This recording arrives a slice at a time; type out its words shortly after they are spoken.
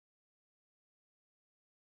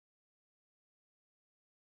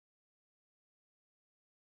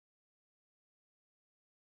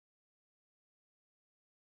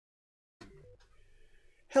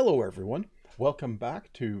Hello everyone, welcome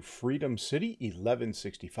back to Freedom City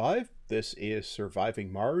 1165. This is Surviving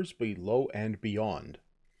Mars Below and Beyond.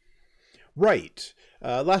 Right,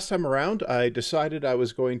 last time around I decided I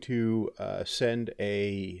was going to send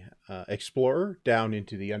a explorer down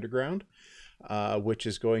into the underground, which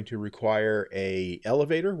is going to require a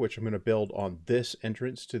elevator, which I'm going to build on this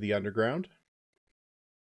entrance to the underground.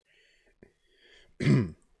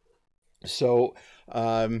 So,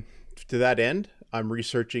 to that end, I'm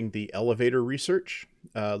researching the elevator research,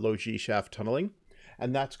 low G shaft tunneling,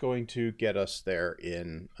 and that's going to get us there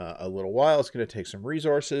in a little while. It's going to take some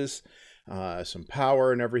resources, some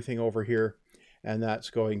power and everything over here, and that's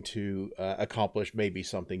going to accomplish maybe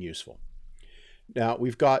something useful. Now,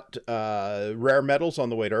 we've got rare metals on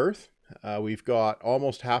the way to Earth. We've got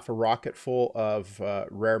almost half a rocket full of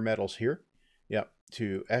rare metals here. Yep,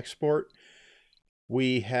 to export.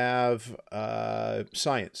 We have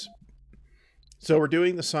science. So we're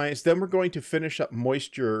doing the science. Then we're going to finish up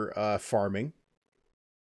moisture farming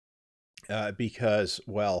because,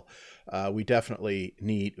 well, we definitely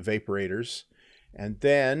need vaporators. And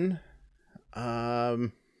then I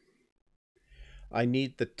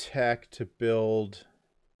need the tech to build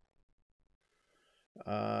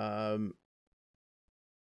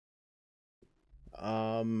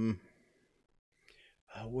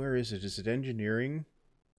where is it? Is it engineering?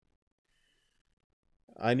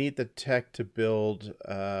 I need the tech to build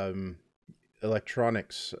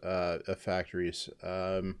electronics factories.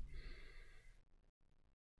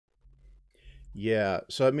 Yeah,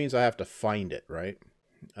 so that means I have to find it, right?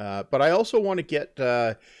 But I also want to get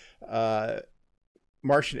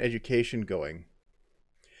Martian education going.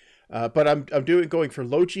 But I'm going for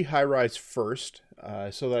low G high rise first,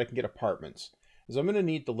 so that I can get apartments. Because I'm going to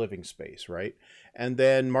need the living space, right? And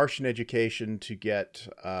then Martian education to get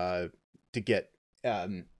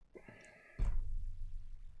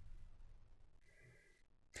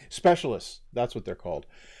specialists. That's what they're called.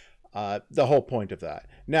 The whole point of that.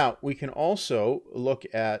 Now we can also look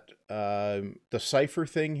at the cipher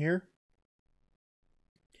thing here,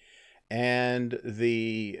 and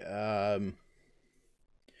the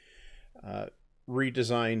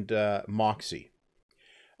redesigned Moxie.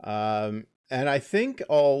 And I think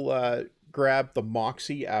I'll grab the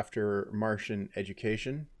Moxie after Martian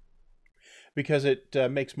education, because it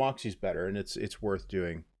makes Moxies better, and it's worth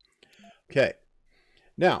doing. Okay,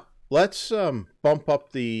 now let's bump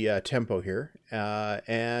up the tempo here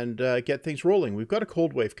and get things rolling. We've got a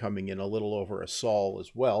cold wave coming in a little over a sol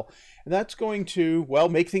as well, and that's going to, well,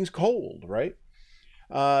 make things cold, right?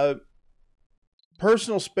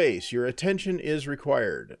 Personal space, your attention is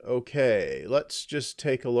required. Okay, let's just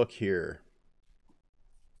take a look here.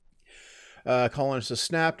 Colonists have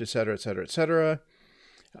snapped, etc., etc., etc.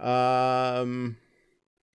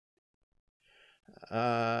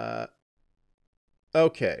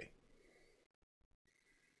 Okay.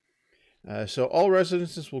 So all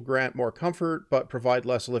residences will grant more comfort, but provide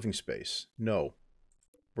less living space. No.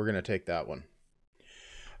 We're going to take that one.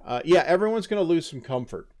 Yeah, everyone's going to lose some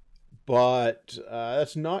comfort, but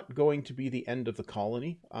that's not going to be the end of the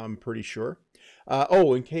colony, I'm pretty sure.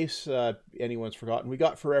 Oh, in case anyone's forgotten, we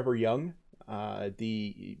got Forever Young,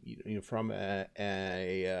 from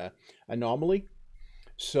a anomaly.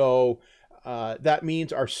 So that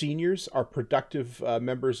means our seniors are productive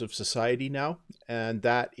members of society now, and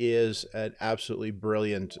that is an absolutely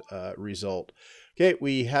brilliant result. Okay,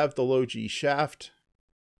 we have the low G shaft.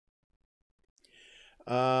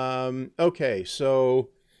 Okay, so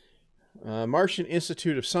Martian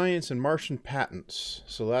Institute of Science and Martian Patents.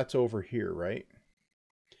 So that's over here, right?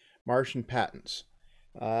 Martian Patents.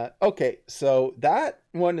 Okay, so that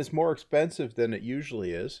one is more expensive than it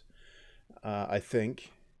usually is, I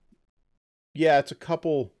think. Yeah, it's a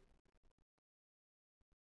couple.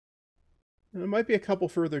 It might be a couple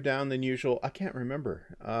further down than usual. I can't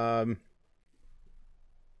remember.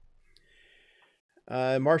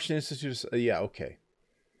 Martian Institute. Yeah, okay.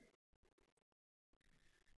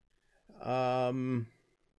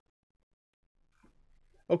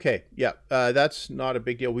 Okay, yeah, that's not a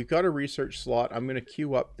big deal. We've got a research slot. I'm going to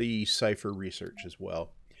queue up the cipher research as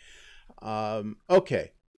well.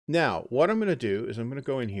 Okay, now what I'm going to do is I'm going to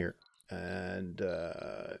go in here and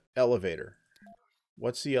elevator.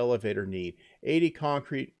 What's the elevator need? 80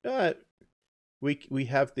 concrete. We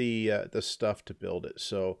have the stuff to build it,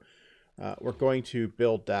 so we're going to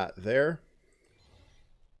build that there.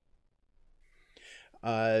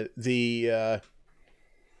 The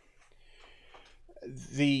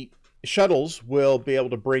shuttles will be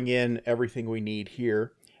able to bring in everything we need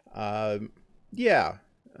here. Yeah,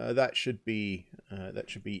 that should be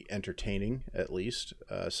entertaining, at least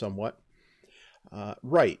somewhat.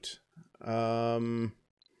 Right. I'm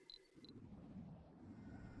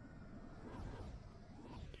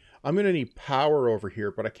going to need power over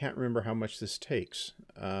here, but I can't remember how much this takes.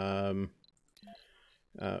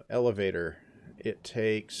 Elevator. It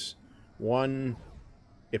takes one...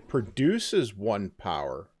 It produces one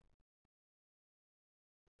power.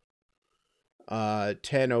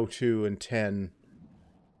 1002 and 10.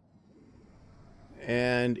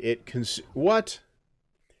 And it what?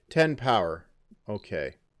 10 power.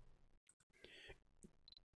 Okay.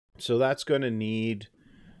 So that's going to need...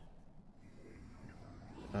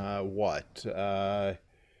 what?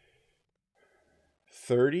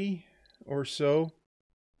 30 or so?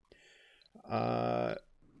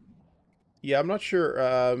 Yeah, I'm not sure.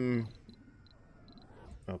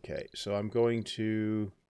 Okay, so I'm going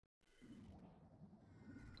to...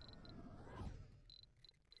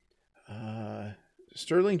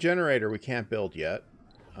 Stirling generator we can't build yet.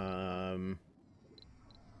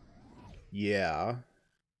 Yeah.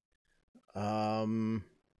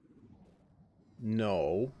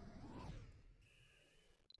 No.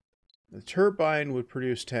 The turbine would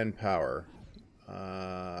produce 10 power.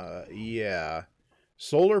 Yeah.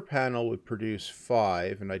 Solar panel would produce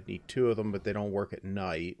 5, and I'd need 2 of them, but they don't work at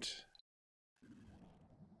night.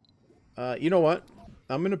 You know what?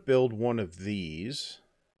 I'm going to build one of these.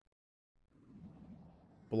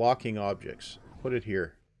 Blocking objects. Put it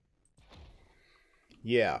here.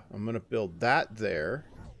 Yeah, I'm going to build that there.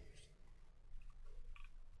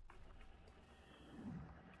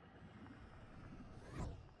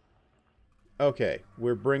 Okay,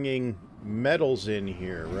 we're bringing metals in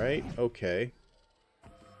here, right? Okay.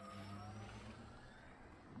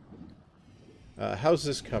 How's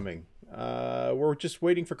this coming? We're just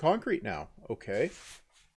waiting for concrete now. Okay.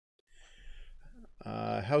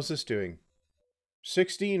 How's this doing?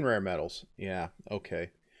 16 rare metals. Yeah,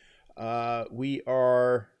 okay. We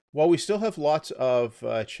are... Well, we still have lots of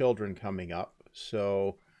children coming up,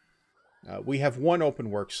 so... we have 1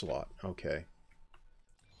 open work slot. Okay.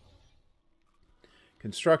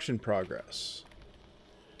 Construction progress.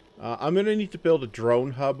 I'm going to need to build a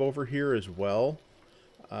drone hub over here as well.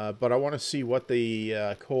 But I want to see what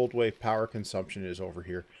the cold wave power consumption is over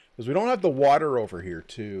here. Because we don't have the water over here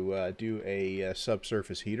to do a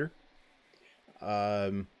subsurface heater.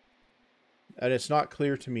 And it's not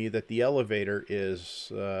clear to me that the elevator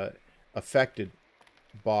is affected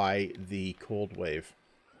by the cold wave.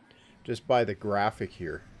 Just by the graphic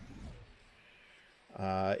here.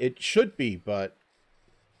 It should be, but...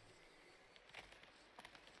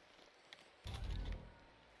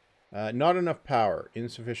 not enough power.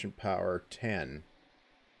 Insufficient power, 10.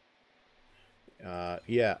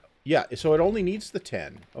 Yeah. Yeah, so it only needs the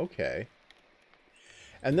 10. Okay.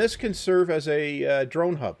 And this can serve as a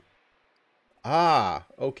drone hub. Ah,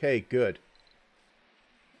 okay, good.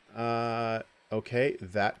 Okay,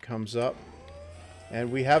 that comes up.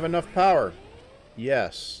 And we have enough power.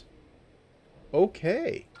 Yes.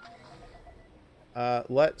 Okay.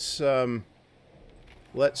 Let's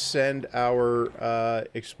send our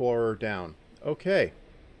explorer down. Okay.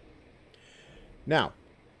 Now,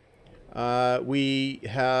 we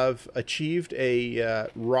have achieved a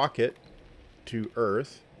rocket to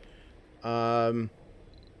Earth. Now,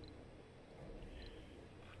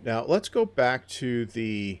 let's go back to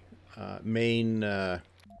the main... no,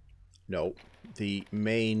 the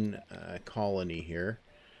main colony here.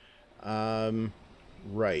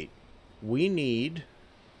 Right. We need...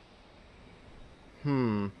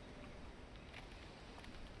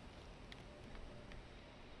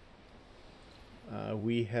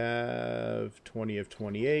 we have 20 of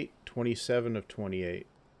 28, 27 of 28.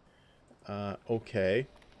 Okay.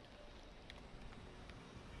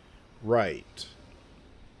 Right.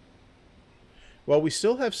 Well, we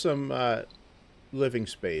still have some living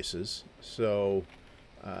spaces, so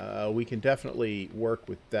we can definitely work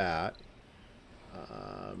with that.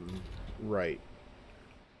 Right.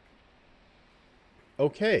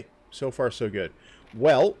 Okay, so far so good.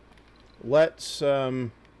 Well, let's go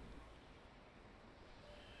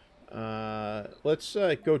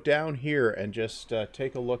down here and just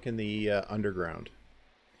take a look in the underground.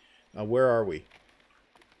 Where are we?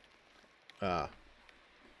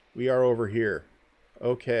 We are over here.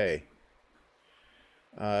 Okay.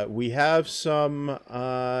 We have some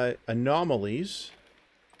anomalies.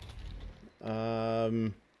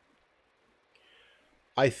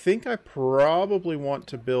 I think I probably want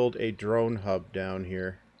to build a drone hub down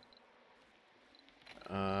here.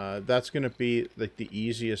 That's going to be like the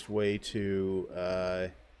easiest way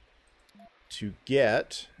to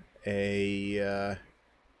get a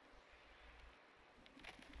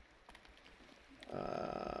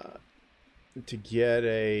to get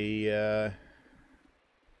a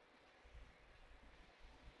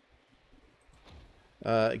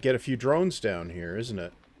get a few drones down here, isn't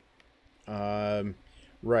it?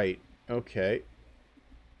 Right. Okay.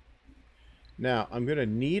 Now, I'm going to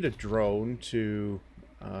need a drone to...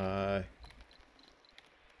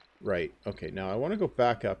 right. Okay, now I want to go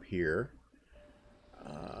back up here.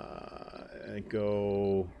 And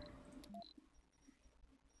go...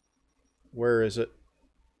 Where is it?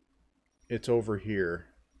 It's over here.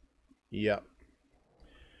 Yep.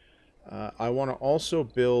 I want to also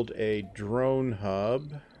build a drone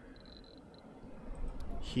hub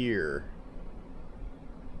here.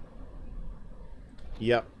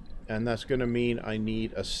 Yep. And that's going to mean I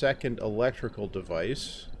need a second electrical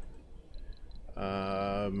device.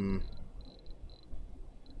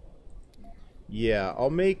 Yeah, I'll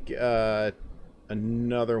make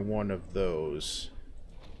another one of those.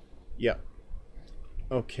 Yep.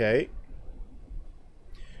 Okay.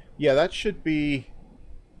 Yeah, that should be...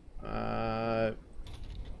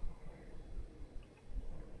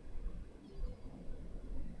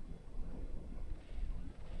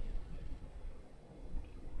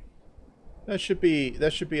 That should be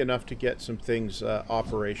enough to get some things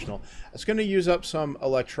operational. It's going to use up some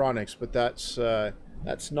electronics, but that's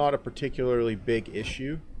not a particularly big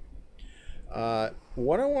issue.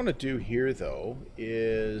 What I want to do here, though,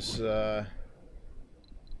 is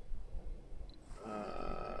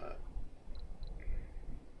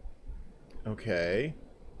okay.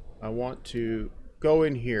 I want to go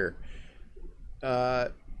in here.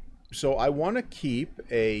 So I want to keep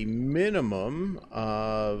a minimum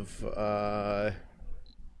of, I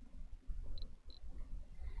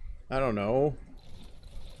don't know,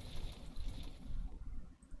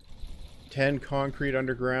 10 concrete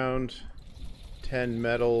underground, 10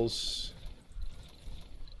 metals,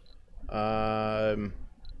 don't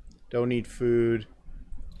need food,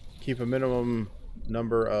 keep a minimum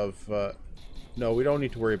number of, no, we don't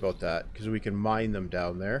need to worry about that because we can mine them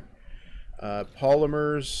down there.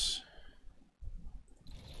 Polymers.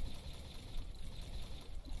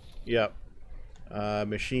 Yep.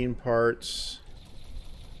 Machine parts.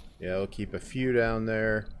 Yeah, we'll keep a few down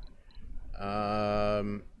there.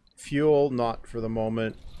 Fuel, not for the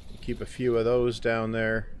moment. We'll keep a few of those down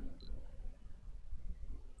there.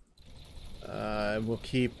 We'll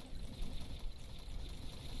keep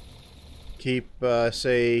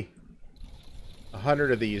say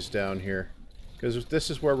 100 of these down here. Because this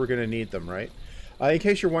is where we're going to need them, right? In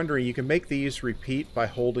case you're wondering, you can make these repeat by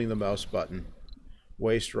holding the mouse button.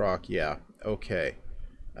 Waste rock, yeah. Okay.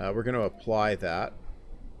 We're going to apply that.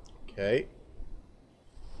 Okay.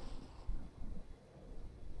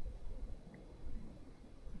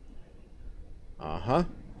 Uh-huh.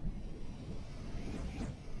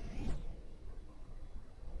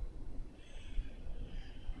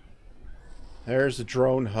 There's the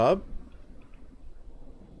drone hub.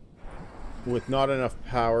 With not enough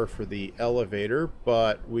power for the elevator,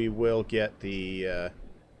 but we will get the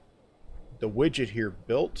widget here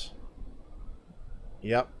built.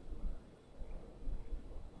 Yep.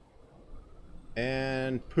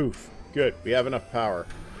 And poof. Good. We have enough power.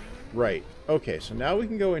 Right. Okay, so now we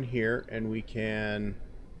can go in here and we can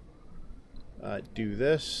do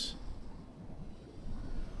this.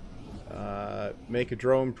 Make a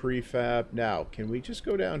drone prefab. Now, can we just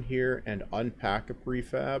go down here and unpack a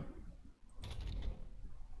prefab?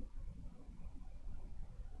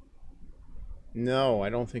 No, I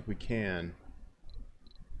don't think we can.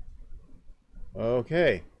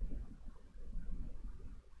 Okay.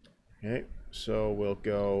 Okay, so we'll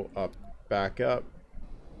go up, back up.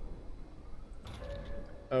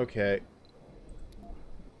 Okay.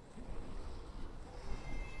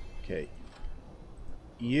 Okay.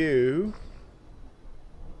 You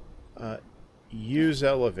use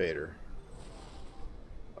elevator.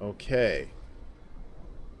 Okay.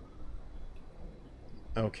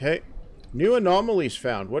 Okay. New anomalies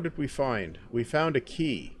found. What did we find? We found a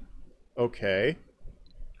key. Okay.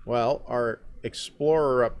 Well, our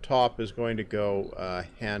explorer up top is going to go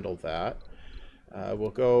handle that.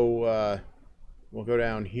 We'll go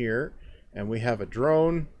down here, and we have a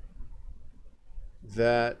drone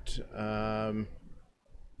that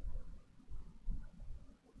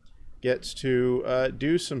gets to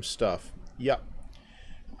do some stuff. Yep.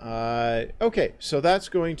 Okay, so that's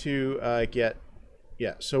going to get...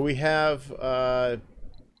 Yeah, so we have, we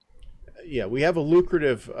have a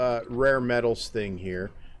lucrative rare metals thing here.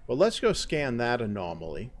 But let's go scan that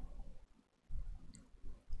anomaly.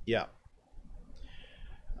 Yeah.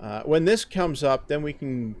 When this comes up, then we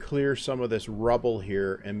can clear some of this rubble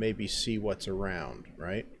here and maybe see what's around,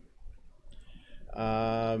 right?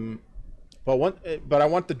 But I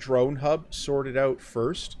want the drone hub sorted out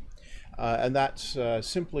first. And that's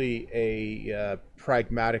simply a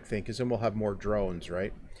pragmatic thing, because then we'll have more drones,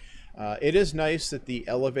 right? It is nice that the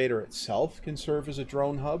elevator itself can serve as a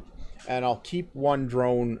drone hub, and I'll keep one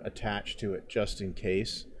drone attached to it just in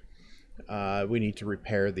case we need to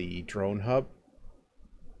repair the drone hub.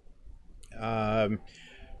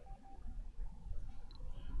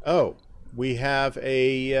 Oh, we have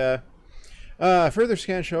a further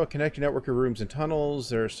scans show a connected network of rooms and tunnels.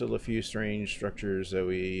 There are still a few strange structures that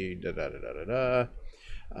we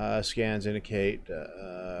scans indicate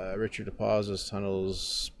richer deposits, tunnels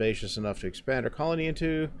spacious enough to expand our colony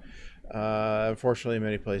into. Unfortunately,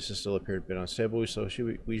 many places still appear to be unstable, so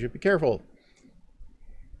we should be careful.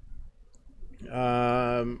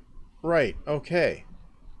 Right, okay.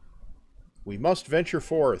 We must venture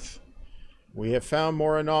forth. We have found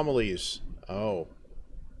more anomalies. Oh.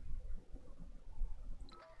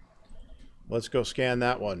 Let's go scan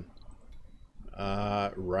that one.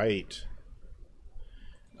 Right.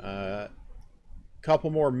 Couple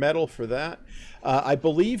more metal for that. I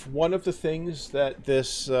believe one of the things that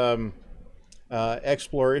this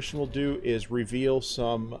exploration will do is reveal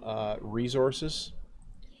some resources.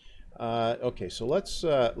 Okay, so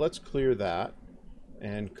let's clear that,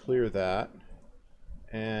 and clear that,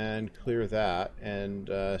 and clear that, and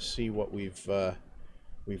see what we've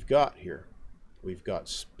got here. We've got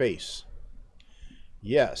space.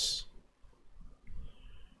 Yes.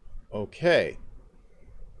 Okay.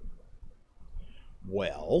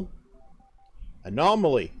 Well,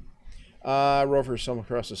 anomaly. Rovers stumble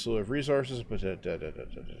across a slew of resources, but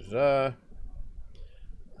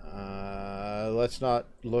let's not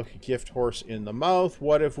look a gift horse in the mouth.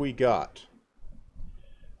 What have we got?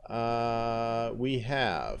 We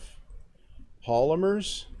have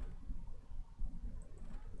polymers.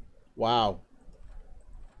 Wow.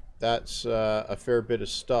 That's a fair bit of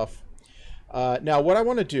stuff. Now, what I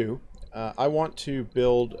want to do, I want to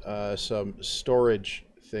build some storage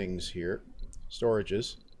things here.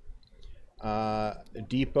 Storages.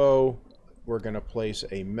 Depot. We're going to place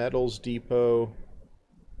a metals depot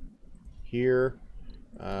here.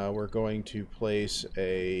 We're going to place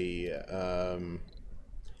a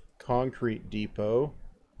concrete depot.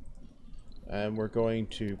 And we're going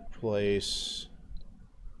to place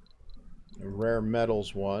a rare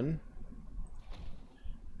metals one.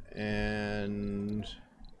 And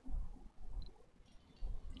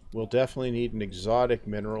we'll definitely need an exotic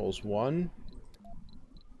minerals one.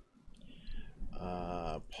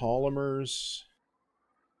 Polymers.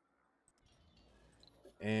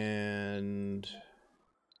 And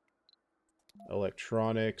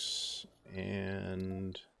electronics.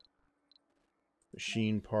 And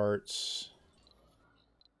machine parts.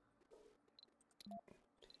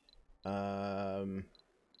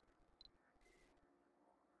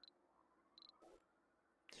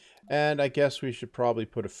 And I guess we should probably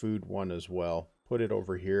put a food one as well. Put it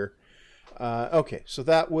over here. Okay, so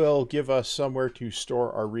that will give us somewhere to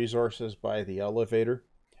store our resources by the elevator,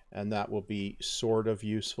 and that will be sort of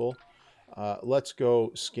useful. Let's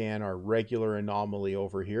go scan our regular anomaly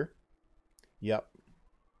over here. Yep.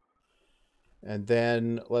 And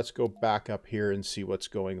then let's go back up here and see what's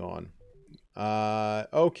going on.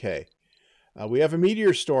 Okay. We have a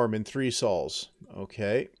meteor storm in 3 sols.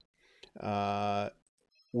 Okay.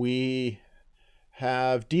 We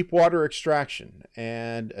have deep water extraction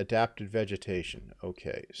and adapted vegetation.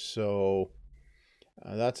 Okay, so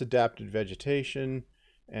that's adapted vegetation.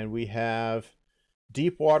 And we have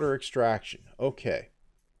deep water extraction. Okay,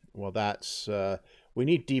 well that's... we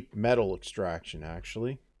need deep metal extraction,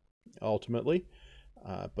 actually, ultimately.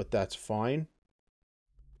 But that's fine.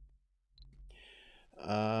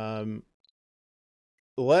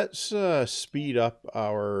 Let's speed up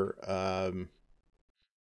our...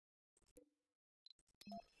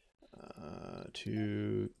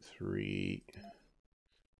 2, 3,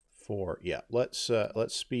 4. Yeah, let's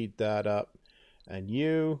speed that up. And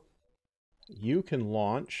you can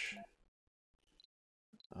launch.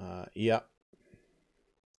 Yeah.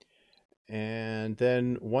 And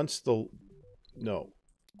then once the... No.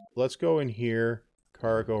 Let's go in here.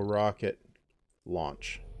 Cargo rocket.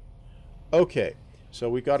 Launch. Okay. So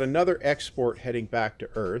we got another export heading back to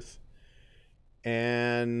Earth.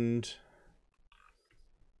 And...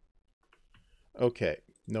 okay,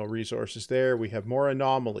 no resources there. We have more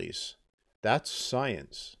anomalies. That's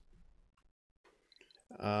science.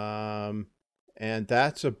 And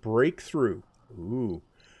that's a breakthrough. Ooh.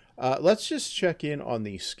 Let's just check in on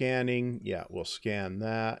the scanning. Yeah, we'll scan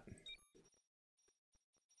that.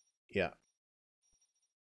 Yeah.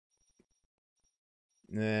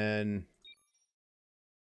 And then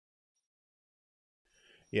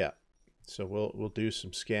Yeah. So we'll do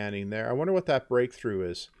some scanning there. I wonder what that breakthrough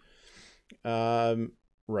is.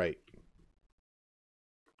 Right.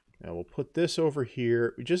 Now we'll put this over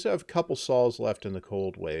here. We just have a couple sols left in the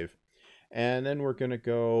cold wave. And then we're going to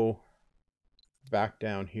go back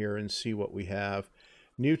down here and see what we have.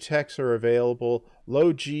 New techs are available.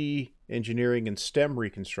 Low G engineering and STEM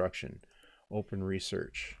reconstruction. Open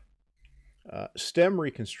research. STEM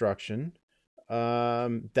reconstruction.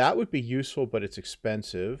 That would be useful, but it's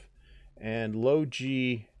expensive. And low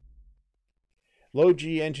G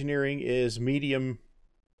engineering is medium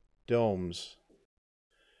domes.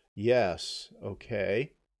 Yes,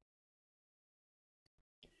 okay.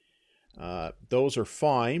 Those are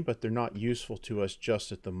fine, but they're not useful to us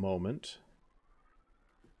just at the moment.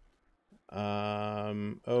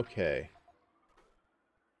 Okay.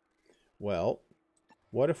 Well,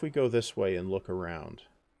 what if we go this way and look around?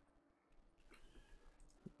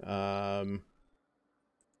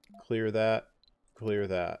 Clear that. Clear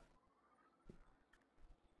that.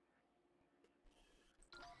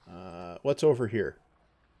 What's over here?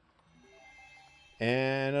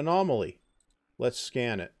 An anomaly. Let's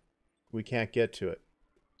scan it. We can't get to it.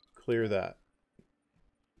 Clear that.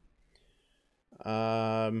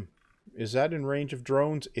 Is that in range of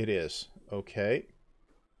drones? It is. Okay.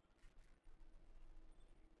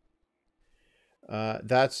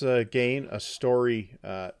 That's again a story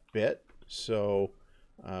bit, so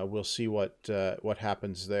we'll see what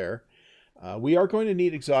happens there. We are going to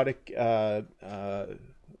need exotic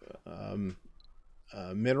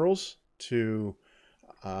minerals to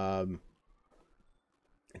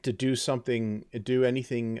do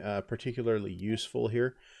anything particularly useful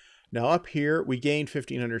here. Now up here we gained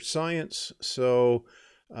 1500 science, so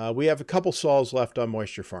we have a couple sols left on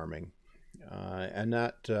moisture farming, and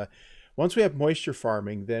that once we have moisture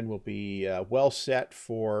farming, then we'll be well set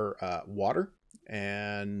for water,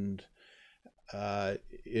 and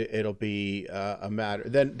it'll be a matter.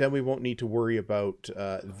 Then we won't need to worry about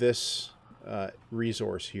this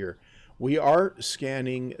resource here. We are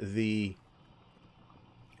scanning the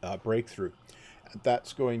breakthrough.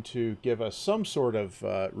 That's going to give us some sort of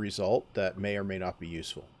result that may or may not be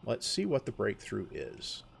useful. Let's see what the breakthrough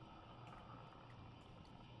is.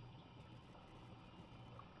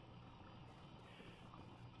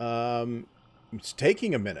 It's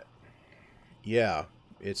taking a minute. Yeah,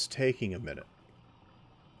 it's taking a minute.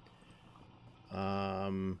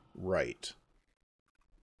 Right.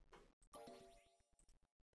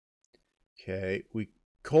 Okay,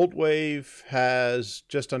 Cold Wave has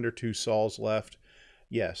just under 2 sols left.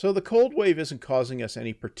 Yeah, so the Cold Wave isn't causing us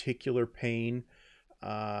any particular pain.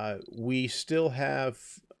 We have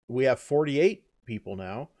 48 people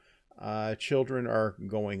now. Children are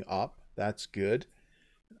going up. That's good.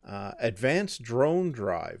 Advanced drone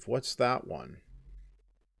drive. What's that one?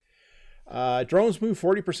 Drones move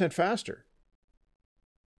 40% faster.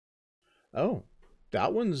 Oh,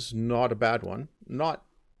 that one's not a bad one. Not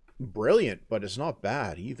brilliant, but it's not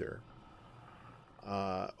bad either.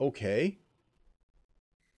 Okay.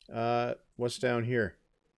 What's down here?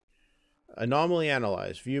 Anomaly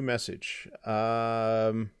analyzed. View message.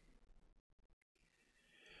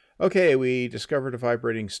 Okay, we discovered a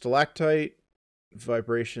vibrating stalactite.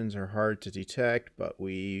 Vibrations are hard to detect, but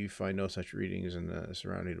we find no such readings in the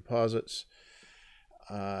surrounding deposits.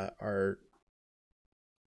 Our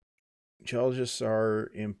geologists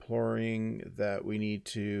are imploring that we need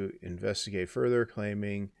to investigate further,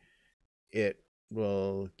 claiming it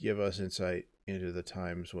will give us insight into the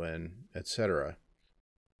times when, etc.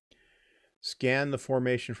 Scan the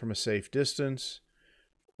formation from a safe distance,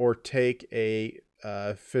 or take a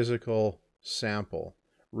physical sample.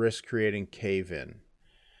 Risk creating cave-in.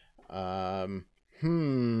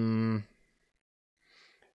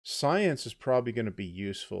 Science is probably going to be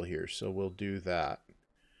useful here, so we'll do that.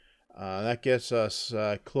 That gets us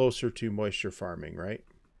closer to moisture farming, right?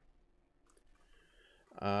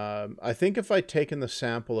 I think if I'd taken the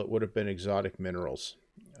sample, it would have been exotic minerals.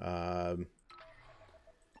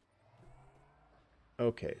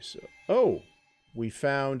 Okay, so... Oh! We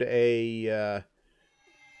found a...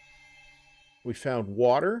 we found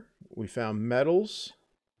water. We found metals.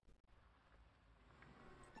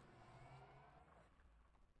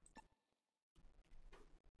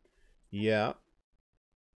 Yeah.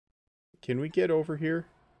 Can we get over here?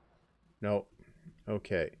 No.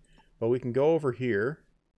 Okay. But we can go over here.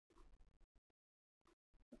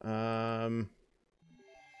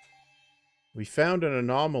 We found an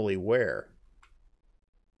anomaly where?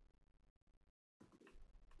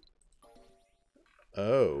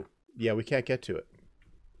 Oh. Yeah, we can't get to it.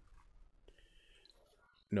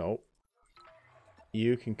 No.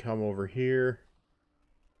 You can come over here.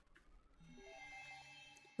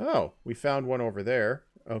 Oh, we found one over there.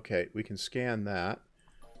 Okay, we can scan that.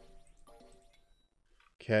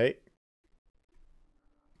 Okay.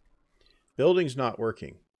 Building's not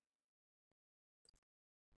working.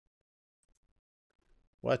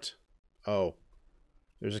 What? Oh.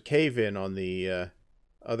 There's a cave-in on the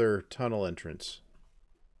other tunnel entrance,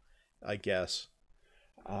 I guess.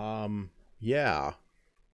 Yeah.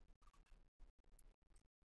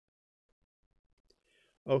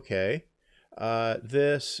 Okay.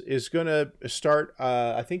 This is going to start,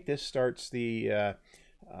 I think this starts the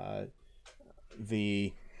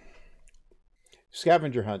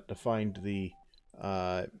scavenger hunt to find the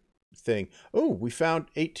thing. Oh, we found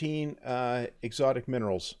 18 exotic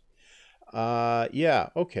minerals. Yeah,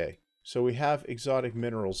 okay. So we have exotic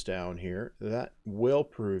minerals down here. That will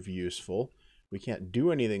prove useful. We can't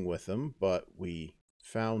do anything with them, but we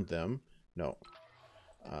found them. No.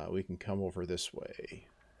 We can come over this way.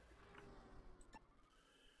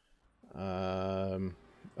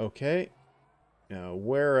 Okay. Now,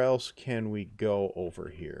 where else can we go over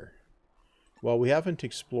here? Well, we haven't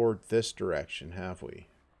explored this direction, have we?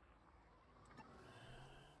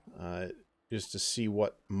 Just to see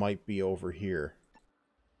what might be over here.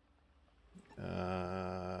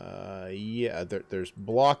 Yeah, there's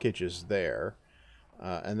blockages there,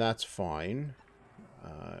 and that's fine.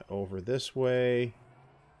 Over this way.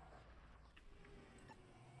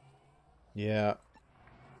 Yeah.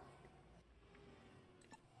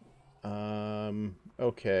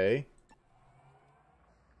 Okay.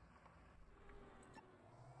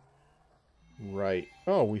 Right.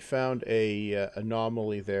 Oh, we found a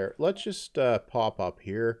anomaly there. Let's just pop up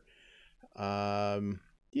here.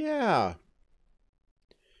 Yeah.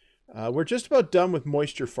 We're just about done with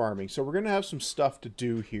moisture farming, so we're going to have some stuff to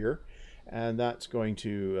do here, and that's going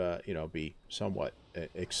to, you know, be somewhat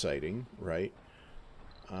exciting, right?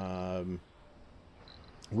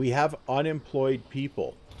 We have unemployed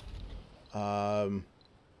people.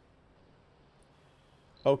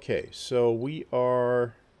 Okay, so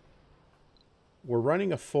we're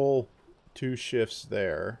running a full 2 shifts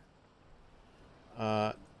there.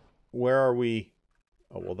 Where are we?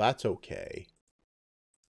 Oh, well, that's okay.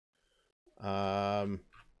 Okay,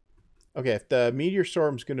 if the meteor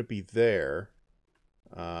storm's going to be there,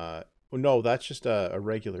 well, no, that's just a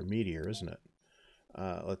regular meteor, isn't it?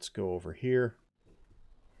 Let's go over here.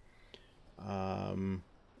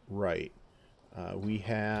 Right. We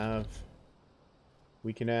can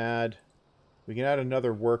add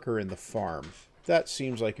another worker in the farm. That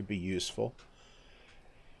seems like it'd be useful.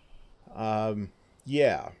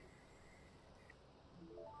 Yeah.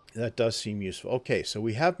 That does seem useful. Okay, so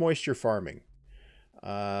we have moisture farming.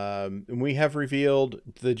 And we have revealed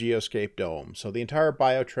the Geoscape Dome. So the entire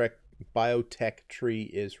biotech tree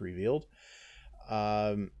is revealed.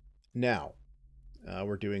 Now,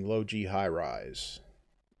 we're doing low G high rise.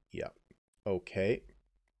 Yep. Okay.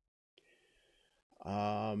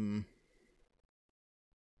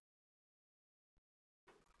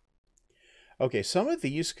 Okay, some of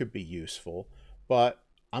these could be useful, but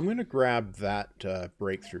I'm going to grab that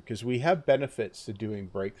breakthrough because we have benefits to doing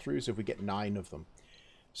breakthroughs if we get 9 of them.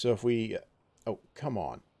 So if we... Oh, come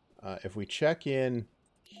on. If we check in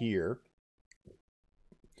here,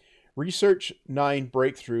 research 9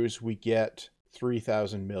 breakthroughs, we get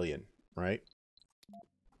 3,000 million, right?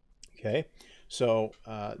 Okay, so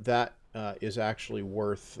that is actually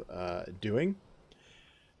worth doing.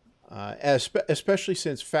 Especially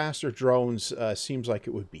since faster drones seems like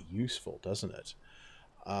it would be useful, doesn't it?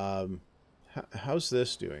 How's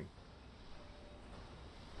this doing?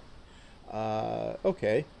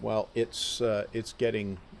 Okay, well, it's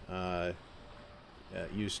getting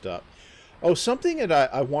used up. Oh, something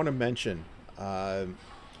that I want to mention. A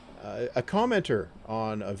commenter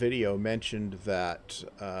on a video mentioned that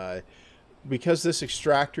because this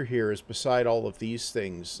extractor here is beside all of these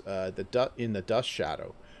things, in the dust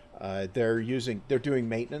shadow, they're doing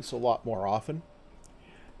maintenance a lot more often.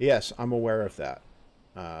 Yes, I'm aware of that.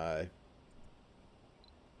 And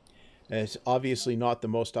it's obviously not the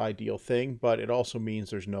most ideal thing, but it also means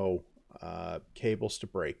there's no cables to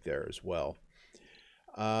break there as well.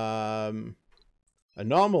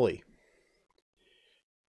 Anomaly.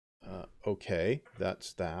 Okay,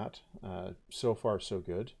 that's that. So far, so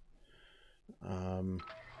good.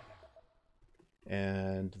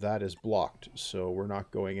 And that is blocked, so we're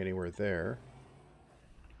not going anywhere there.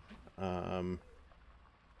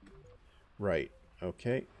 Right,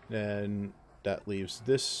 okay. Then that leaves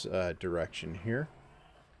this direction here.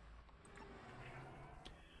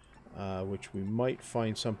 Which we might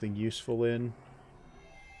find something useful in.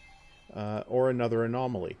 Or another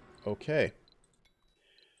anomaly. Okay.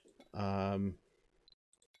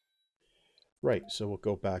 Right, so we'll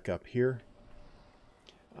go back up here.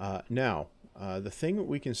 Now, the thing that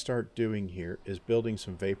we can start doing here is building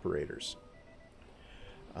some vaporators.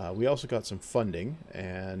 We also got some funding,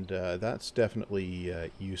 and that's definitely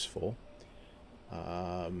useful. We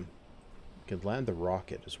can land the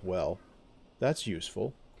rocket as well. That's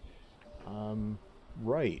useful.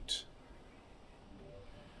 Right.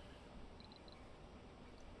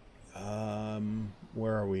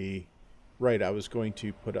 Where are we? Right, I was going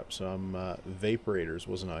to put up some vaporators,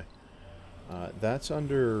 wasn't I? That's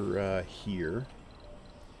under here.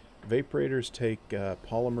 Vaporators take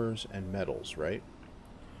polymers and metals, right?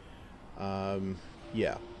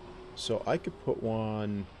 Yeah. So I could put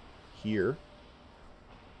one here.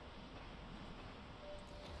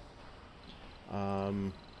 I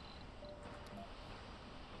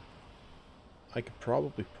could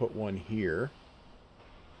probably put one here.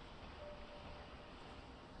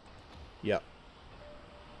 Yep.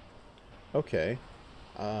 Okay.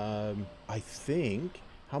 I think...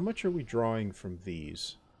 How much are we drawing from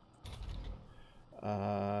these?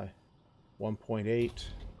 1.8.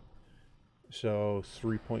 So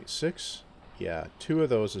 3.6. Yeah, 2 of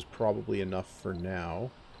those is probably enough for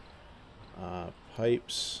now.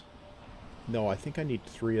 Pipes. No, I think I need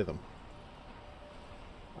 3 of them.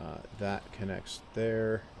 That connects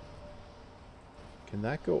there. Can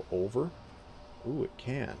that go over? Ooh, it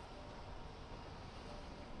can.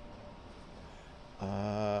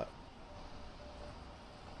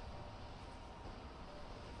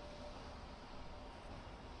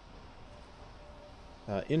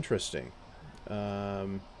 Interesting.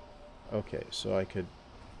 Okay, so I could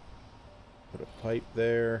put a pipe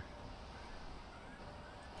there,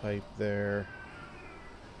 and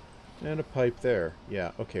a pipe there.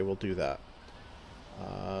 Yeah, okay, we'll do that.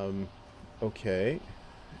 Okay,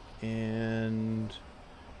 and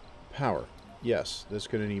power. Yes, that's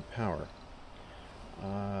going to need power.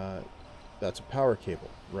 That's a power cable,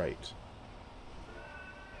 right.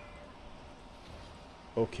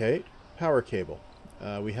 Okay, power cable.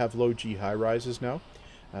 We have low G high-rises now,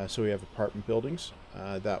 so we have apartment buildings.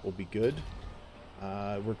 That will be good.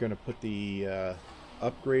 We're going to put the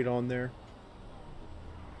upgrade on there.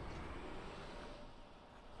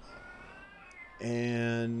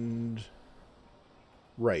 And...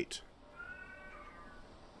 right.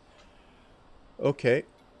 Okay.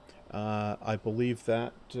 I believe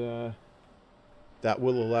that that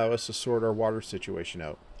will allow us to sort our water situation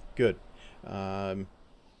out. Good.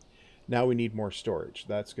 Now we need more storage.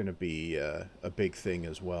 That's going to be a big thing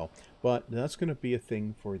as well. But that's going to be a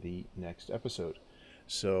thing for the next episode.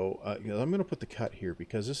 So I'm going to put the cut here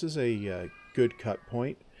because this is a good cut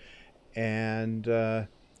point. And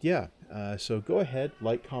yeah, so go ahead,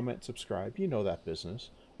 like, comment, subscribe. You know that business.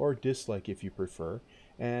 Or dislike if you prefer.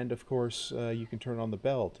 And of course, you can turn on the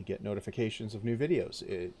bell to get notifications of new videos.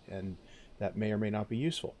 And that may or may not be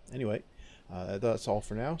useful. Anyway, that's all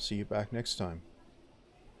for now. See you back next time.